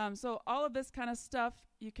 So all of this kind of stuff,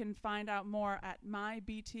 you can find out more at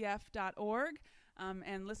mybtf.org.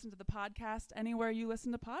 And listen to the podcast anywhere you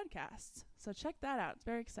listen to podcasts. So check that out. It's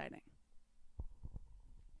very exciting.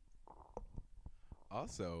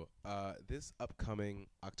 Also, this upcoming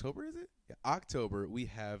October, is it? Yeah, October, we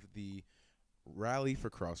have the Rally for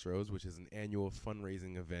Crossroads, which is an annual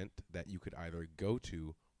fundraising event that you could either go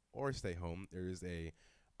to or stay home. There is a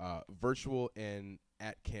virtual and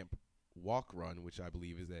at camp walk run, which I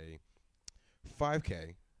believe is a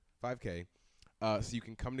 5K. 5K. So you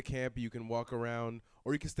can come to camp, you can walk around,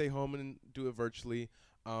 or you can stay home and do it virtually.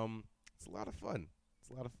 It's a lot of fun.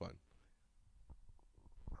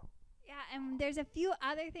 Yeah, and there's a few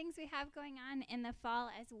other things we have going on in the fall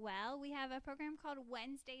as well. We have a program called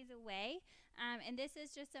Wednesdays Away, and this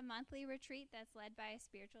is just a monthly retreat that's led by a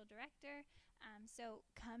spiritual director. So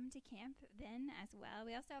come to camp then as well.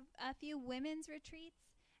 We also have a few women's retreats,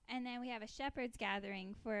 and then we have a shepherd's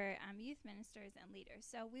gathering for youth ministers and leaders.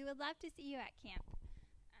 So we would love to see you at camp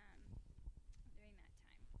during that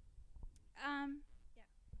time.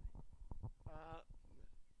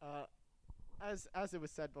 As it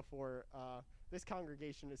was said before, this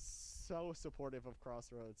congregation is so supportive of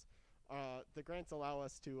Crossroads. The grants allow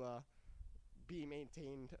us to be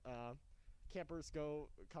maintained. Campers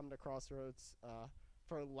come to Crossroads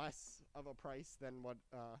for less of a price than what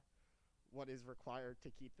is required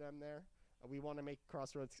to keep them there. We want to make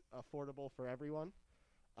Crossroads affordable for everyone,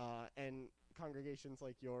 and congregations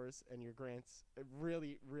like yours and your grants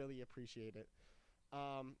really, really appreciate it.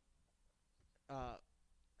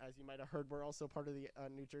 As you might have heard, we're also part of the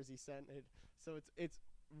New Jersey Synod, so it's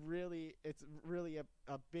really a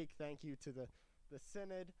big thank you to the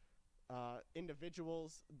Synod,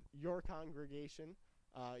 individuals, your congregation.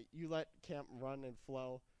 You let camp run and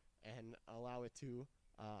flow and allow it to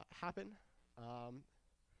happen.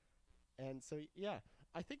 And so, yeah,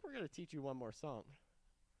 I think we're going to teach you one more song,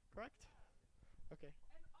 correct? Okay.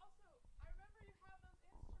 And also, I remember you have those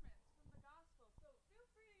instruments from the gospel, so feel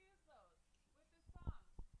free to use those with this song.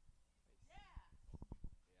 Yeah.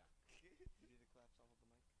 You do the claps,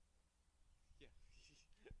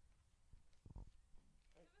 I'll hold the mic.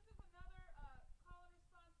 So this is another call and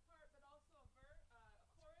response part, but also a chorus.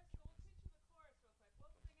 So we'll teach you the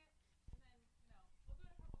chorus real quick. We'll sing it, and then we'll do it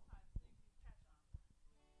a couple times so you can catch on.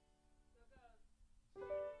 So it goes.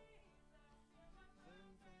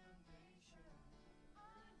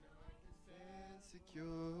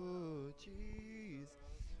 Secure, Jesus,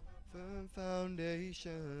 firm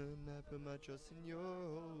foundation. I put my trust in your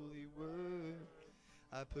holy word.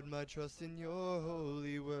 I put my trust in your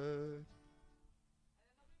holy word. And then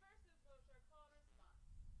there'll be verses, which are call and response.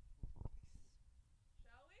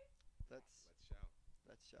 Shall we? Let's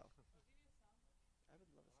shout. shout. I'll give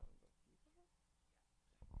you a song.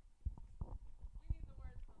 I would love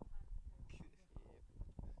a songbook. We need the words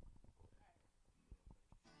sometimes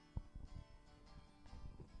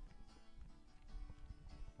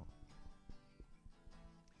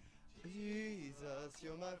too. Jesus,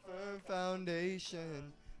 you're my firm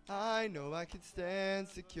foundation. I know I can stand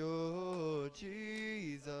secure.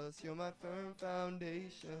 Jesus, you're my firm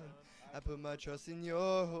foundation. I put my trust in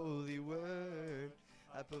your holy word.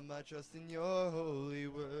 I put my trust in your holy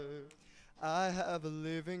word. I have a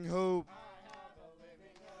living hope.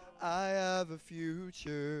 I have a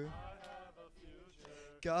future.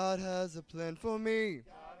 God has a plan for me.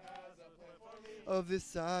 Of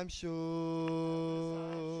this I'm sure.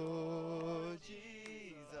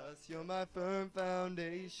 Jesus, you're my firm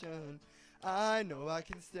foundation. I know I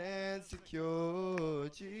can stand secure.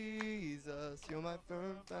 Jesus, you're my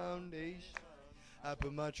firm foundation. I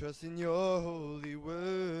put my trust in your holy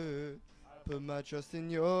word. Put my trust in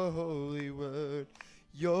your holy word.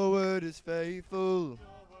 Your word is faithful,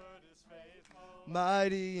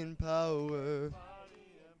 mighty in power.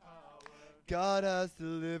 God has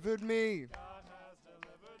delivered me.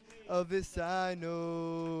 Of this I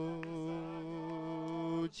know.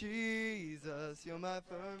 Jesus, you're my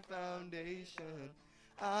firm foundation.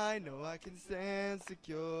 I know I can stand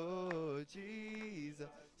secure. Jesus,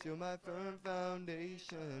 you're my firm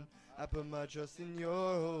foundation. I put my trust in your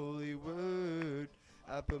holy word.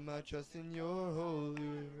 I put my trust in your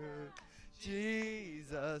holy word.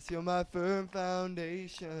 Jesus, you're my firm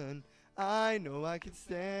foundation. I know I can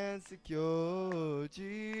stand secure.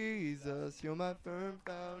 Jesus, you're my firm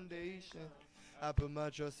foundation. I put my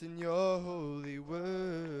trust in your holy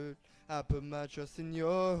word. I put my trust in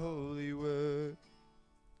your holy word.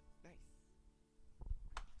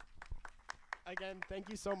 Again, thank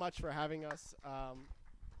you so much for having us.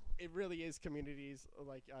 It really is communities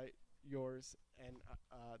like yours and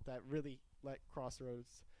that really let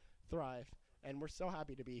Crossroads thrive. And we're so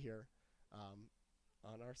happy to be here on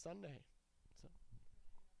our Sunday. So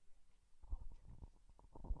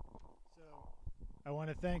I want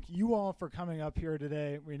to thank you all for coming up here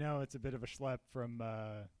today. We know it's a bit of a schlep from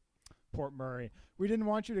Port Murray. We didn't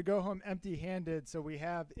want you to go home empty-handed, so we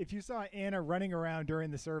have, if you saw Anna running around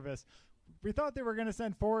during the service, we thought they were going to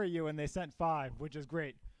send 4 of you, and they sent 5, which is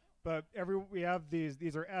great. But we have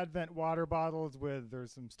these are Advent water bottles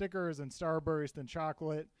there's some stickers and Starburst and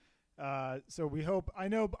chocolate. So we hope, I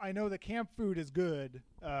know the camp food is good,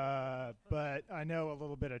 but I know a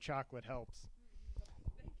little bit of chocolate helps.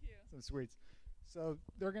 Thank you. Some sweets. So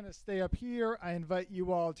they're going to stay up here. I invite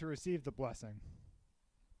you all to receive the blessing.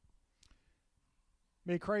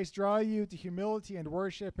 May Christ draw you to humility and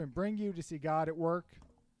worship and bring you to see God at work.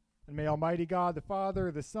 And may Almighty God, the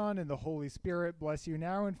Father, the Son, and the Holy Spirit bless you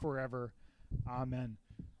now and forever. Amen.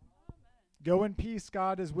 Go in peace.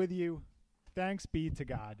 God is with you. Thanks be to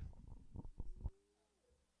God.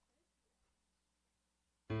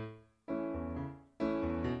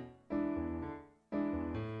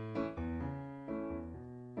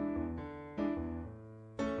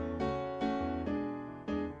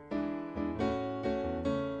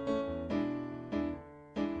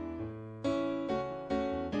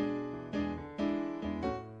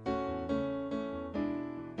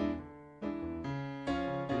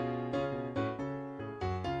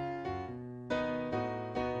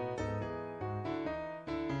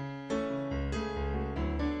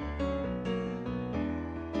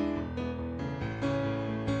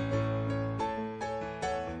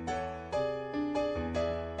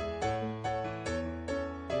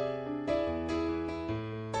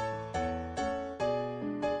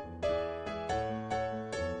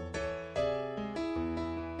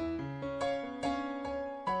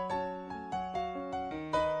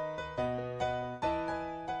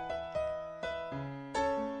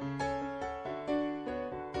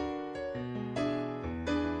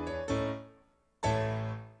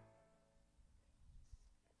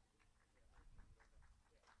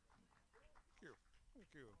 Thank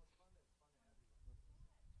you.